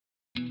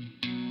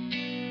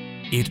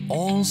It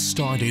all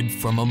started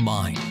from a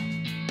mine.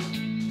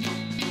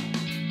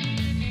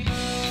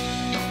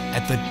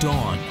 At the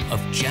dawn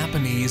of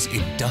Japanese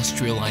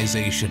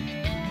industrialization,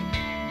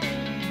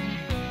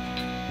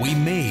 we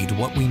made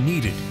what we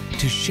needed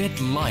to shed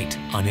light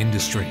on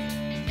industry.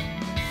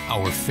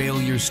 Our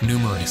failures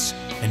numerous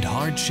and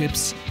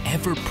hardships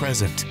ever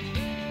present,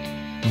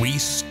 we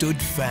stood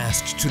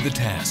fast to the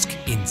task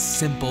in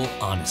simple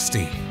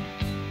honesty,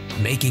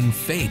 making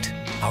fate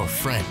our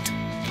friend.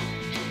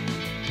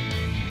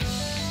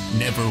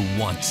 Never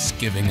once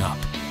giving up.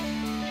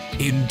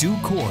 In due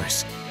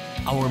course,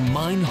 our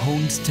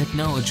mine-honed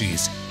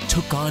technologies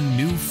took on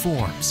new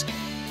forms,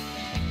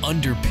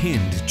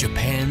 underpinned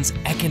Japan's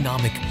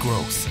economic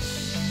growth,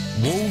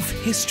 wove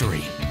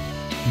history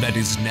that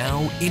is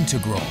now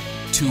integral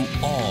to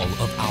all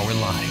of our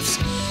lives.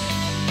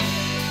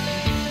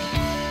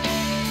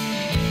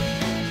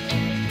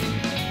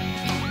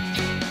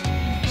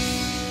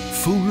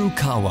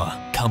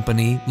 Furukawa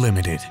Company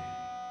Limited.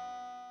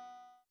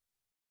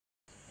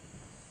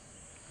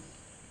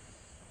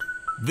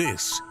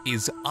 This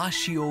is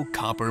Ashio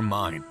Copper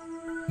Mine,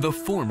 the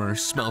former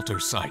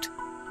smelter site.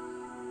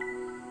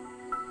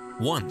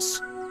 Once,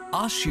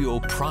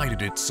 Ashio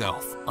prided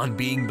itself on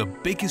being the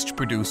biggest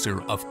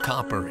producer of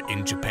copper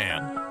in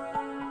Japan.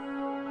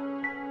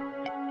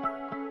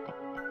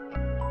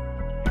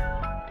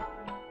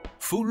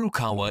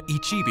 Furukawa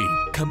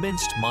Ichibi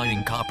commenced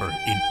mining copper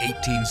in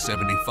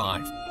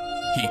 1875.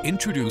 He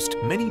introduced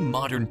many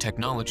modern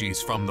technologies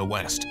from the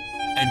West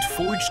and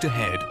forged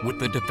ahead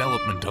with the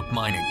development of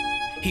mining.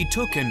 He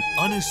took an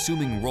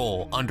unassuming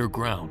role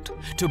underground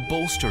to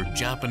bolster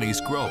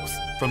Japanese growth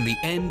from the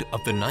end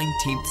of the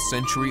 19th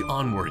century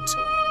onwards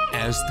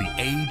as the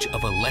age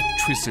of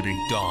electricity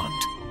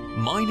dawned.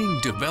 Mining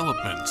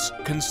developments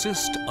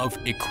consist of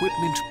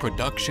equipment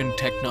production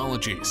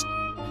technologies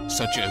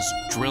such as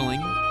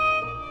drilling,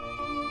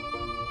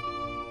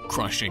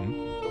 crushing,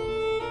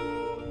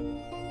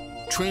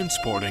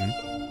 transporting,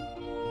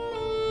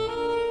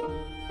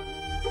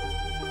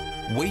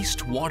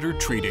 wastewater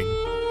treating,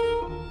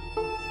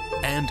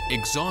 and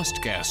exhaust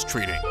gas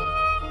treating,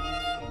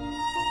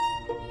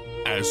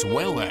 as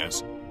well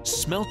as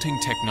smelting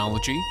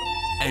technology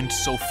and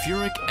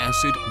sulfuric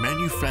acid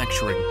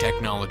manufacturing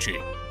technology.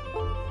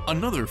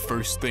 Another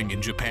first thing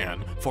in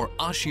Japan for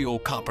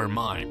Ashio Copper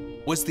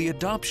Mine was the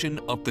adoption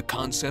of the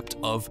concept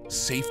of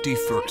safety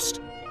first.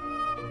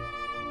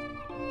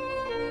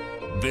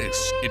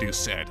 This, it is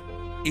said,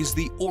 is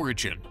the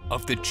origin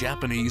of the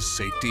Japanese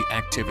safety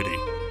activity.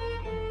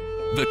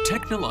 The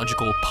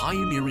technological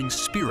pioneering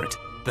spirit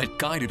that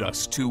guided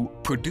us to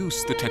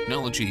produce the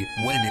technology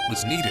when it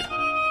was needed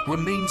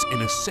remains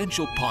an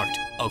essential part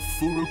of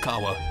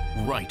Furukawa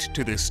right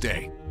to this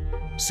day.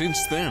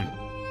 Since then,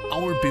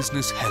 our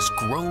business has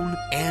grown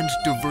and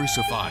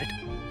diversified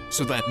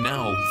so that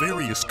now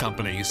various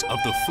companies of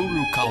the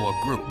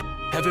Furukawa Group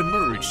have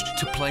emerged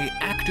to play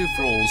active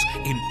roles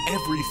in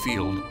every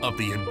field of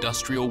the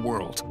industrial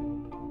world.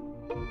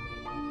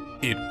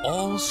 It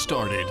all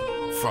started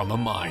from a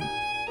mine.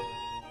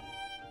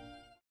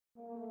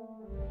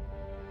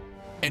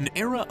 An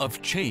era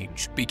of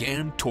change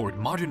began toward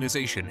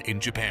modernization in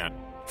Japan.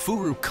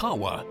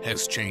 Furukawa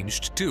has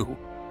changed too.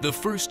 The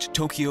first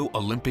Tokyo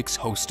Olympics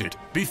hosted.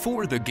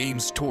 Before the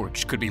game's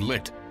torch could be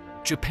lit,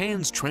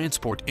 Japan's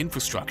transport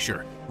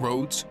infrastructure,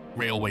 roads,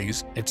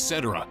 railways,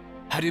 etc.,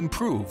 had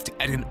improved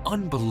at an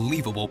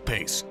unbelievable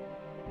pace.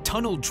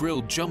 Tunnel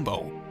Drill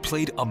Jumbo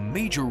played a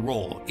major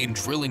role in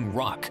drilling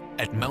rock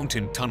at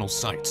mountain tunnel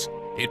sites.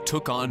 It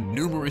took on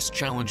numerous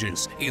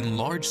challenges in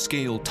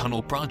large-scale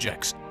tunnel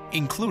projects,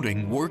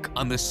 including work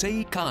on the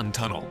Seikan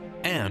Tunnel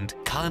and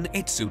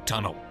Kanetsu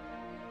Tunnel.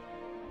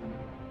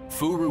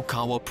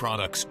 Furukawa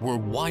products were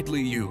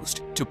widely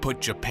used to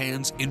put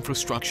Japan's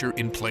infrastructure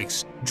in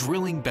place,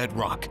 drilling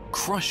bedrock,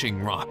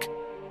 crushing rock,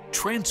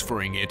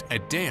 transferring it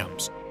at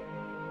dams,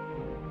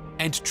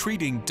 and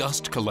treating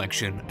dust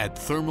collection at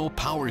thermal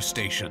power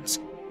stations,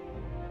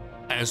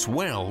 as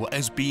well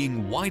as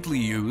being widely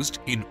used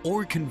in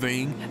ore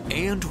conveying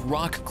and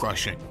rock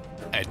crushing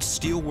at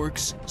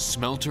steelworks,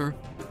 smelter,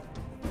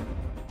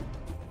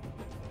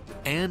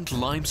 and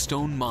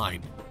limestone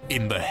mine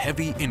in the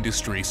heavy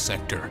industry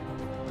sector.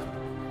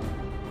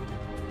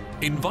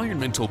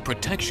 Environmental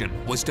protection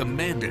was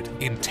demanded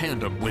in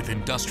tandem with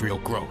industrial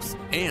growth,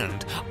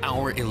 and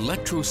our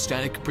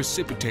electrostatic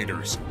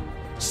precipitators,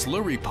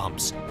 slurry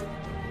pumps,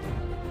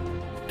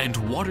 and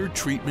water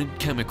treatment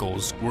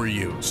chemicals were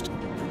used.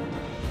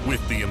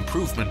 With the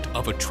improvement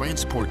of a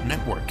transport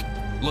network,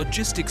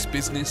 logistics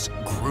business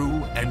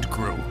grew,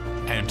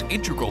 and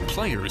integral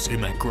players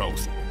in that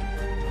growth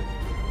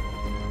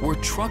were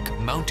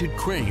truck-mounted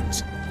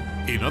cranes.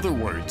 In other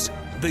words,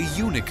 the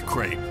Unic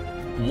crane,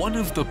 one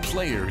of the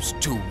players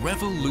to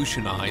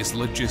revolutionize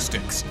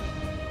logistics.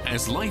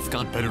 As life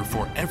got better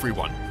for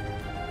everyone,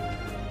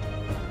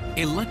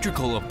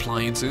 electrical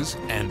appliances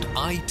and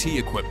IT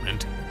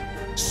equipment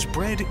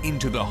spread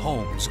into the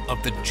homes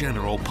of the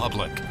general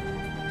public.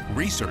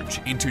 Research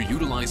into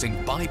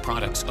utilizing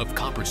byproducts of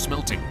copper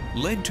smelting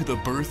led to the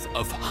birth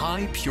of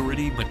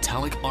high-purity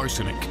metallic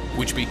arsenic,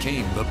 which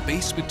became the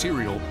base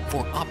material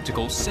for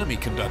optical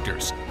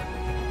semiconductors.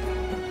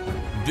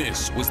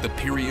 This was the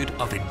period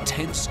of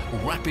intense,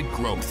 rapid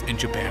growth in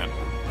Japan.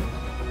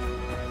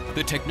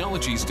 The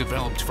technologies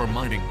developed for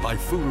mining by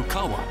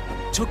Furukawa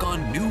took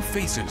on new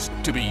faces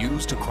to be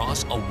used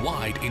across a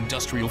wide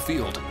industrial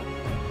field,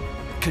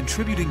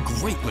 contributing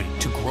greatly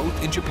to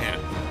growth in Japan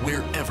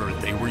wherever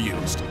they were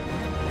used.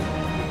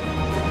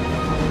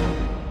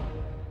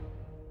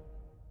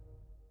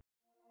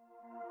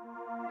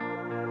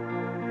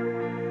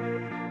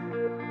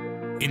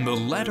 In the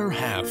latter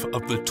half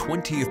of the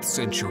 20th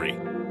century,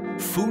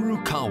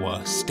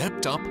 Furukawa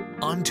stepped up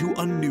onto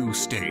a new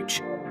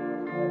stage.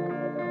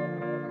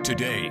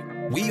 Today,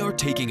 we are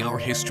taking our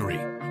history,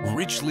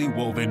 richly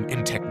woven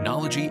in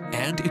technology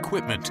and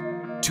equipment,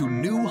 to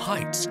new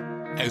heights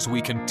as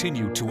we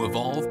continue to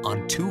evolve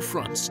on two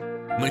fronts,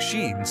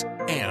 machines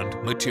and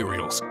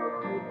materials.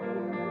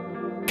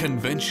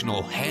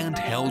 Conventional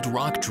handheld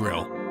rock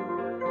drill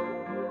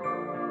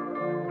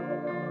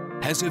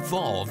has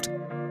evolved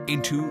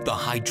into the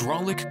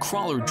hydraulic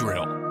crawler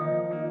drill.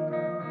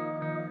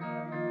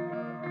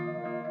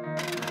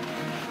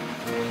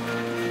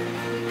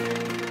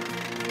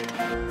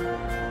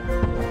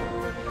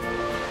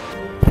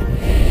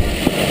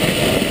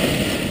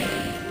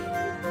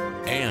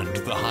 And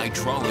the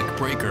hydraulic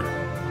breaker.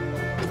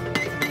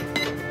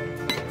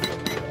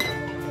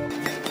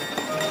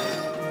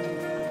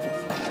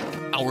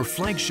 Our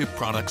flagship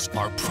products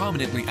are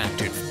prominently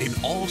active in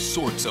all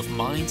sorts of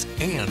mines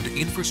and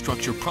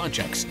infrastructure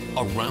projects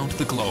around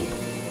the globe.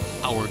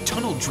 Our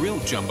tunnel drill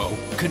jumbo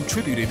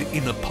contributed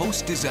in the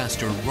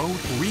post-disaster road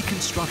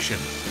reconstruction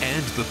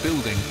and the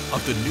building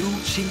of the new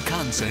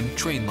Shinkansen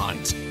train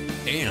lines.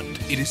 And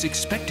it is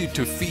expected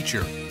to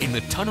feature in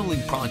the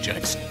tunneling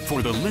projects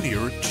for the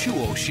linear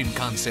Chuo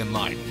Shinkansen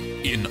line.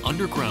 In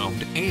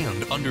underground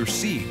and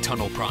undersea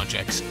tunnel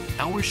projects,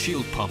 our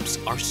shield pumps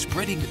are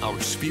spreading our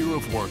sphere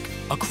of work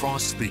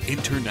across the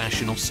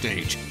international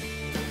stage.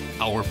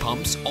 Our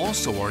pumps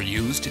also are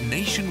used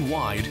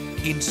nationwide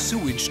in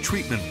sewage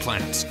treatment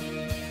plants.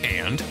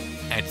 And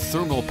at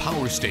thermal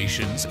power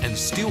stations and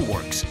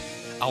steelworks,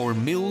 our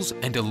mills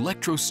and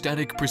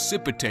electrostatic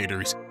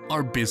precipitators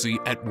are busy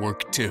at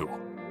work too.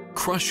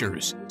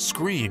 Crushers,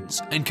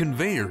 screens, and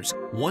conveyors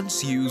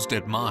once used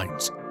at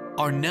mines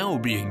are now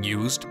being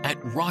used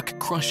at rock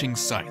crushing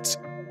sites.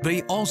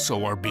 They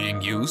also are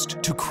being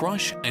used to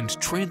crush and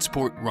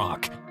transport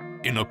rock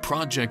in a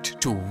project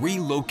to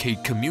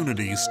relocate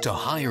communities to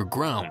higher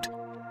ground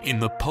in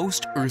the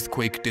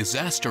post-earthquake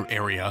disaster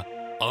area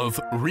of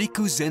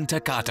Rikuzen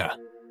Takata.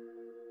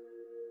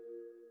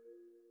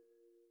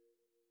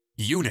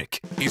 GÜRİŞ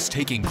is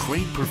taking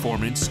crane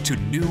performance to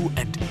new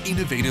and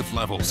innovative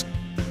levels.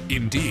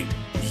 Indeed,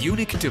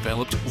 GÜRİŞ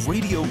developed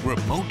radio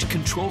remote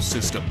control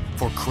system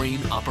for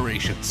crane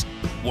operations.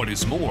 What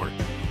is more,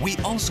 we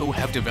also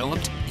have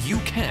developed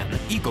UCAN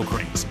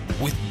eco-cranes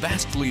with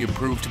vastly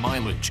improved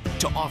mileage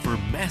to offer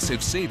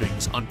massive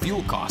savings on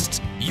fuel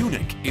costs.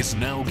 GÜRİŞ is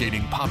now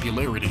gaining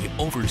popularity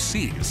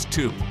overseas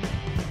too.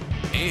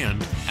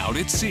 And out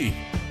at sea,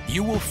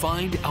 you will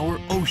find our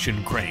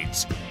ocean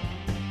cranes.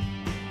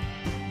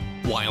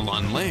 While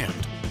on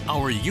land,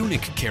 our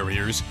GÜRİŞ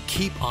carriers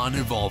keep on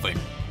evolving.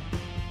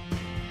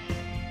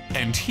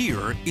 And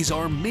here is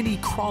our mini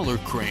crawler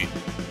crane,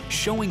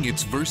 showing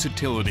its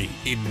versatility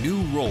in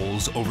new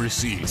roles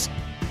overseas.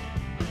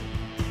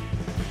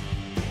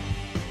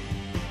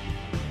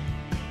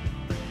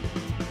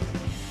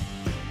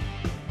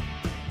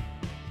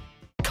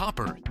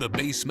 Copper, the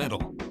base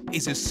metal,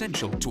 is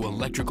essential to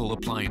electrical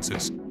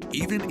appliances.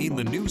 Even in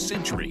the new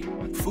century,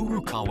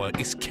 Furukawa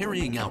is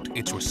carrying out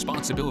its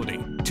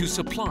responsibility to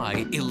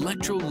supply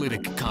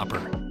electrolytic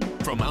copper.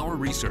 From our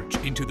research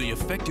into the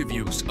effective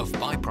use of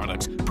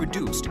byproducts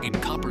produced in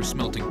copper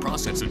smelting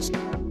processes,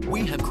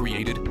 we have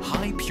created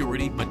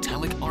high-purity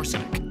metallic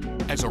arsenic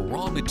as a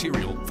raw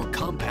material for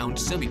compound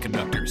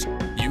semiconductors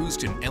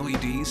used in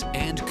LEDs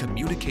and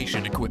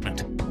communication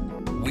equipment.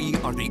 We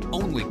are the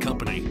only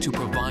company to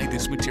provide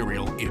this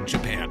material in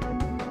Japan.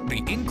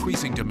 The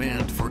increasing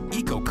demand for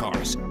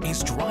eco-cars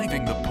is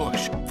driving the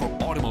push for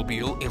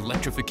automobile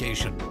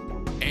electrification.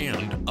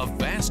 And a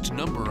vast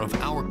number of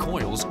our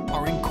coils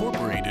are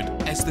incorporated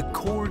as the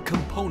core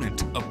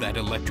component of that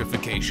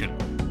electrification.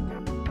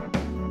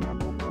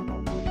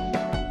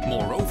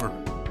 Moreover,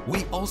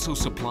 we also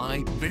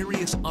supply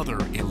various other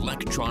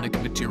electronic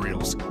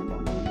materials.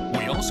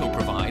 We also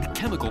provide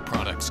chemical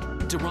products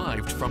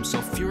derived from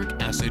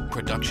sulfuric acid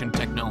production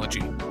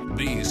technology.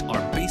 These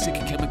are basic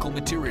chemical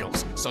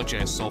materials such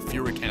as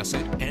sulfuric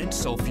acid and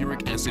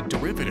sulfuric acid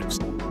derivatives,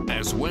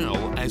 as well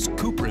as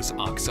cuprous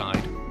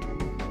oxide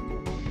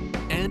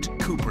and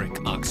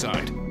cupric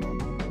oxide.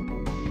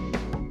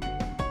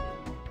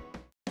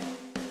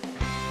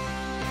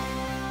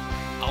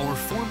 Our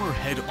former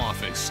head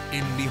office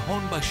in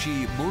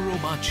Nihonbashi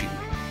Muromachi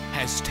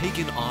has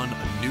taken on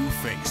a new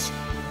face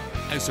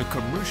as a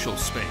commercial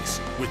space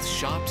with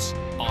shops,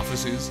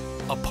 offices,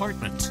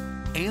 apartments,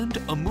 and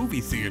a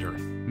movie theater,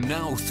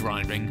 now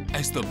thriving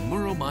as the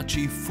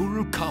Muromachi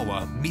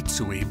Furukawa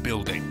Mitsui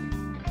building.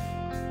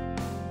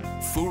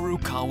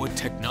 Furukawa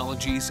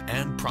technologies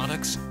and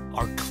products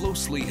are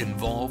closely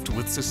involved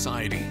with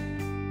society.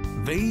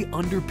 They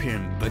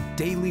underpin the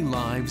daily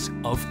lives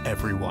of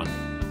everyone.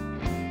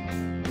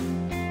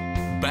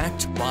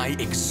 Backed by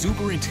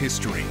exuberant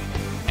history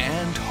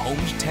and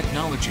honed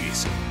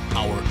technologies,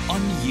 our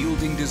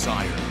unyielding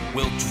desire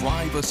will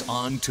drive us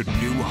on to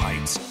new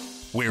heights,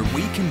 where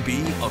we can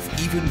be of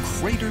even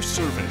greater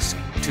service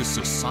to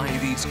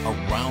societies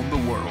around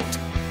the world.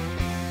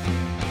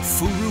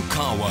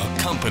 Furukawa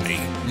Company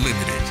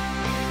Limited.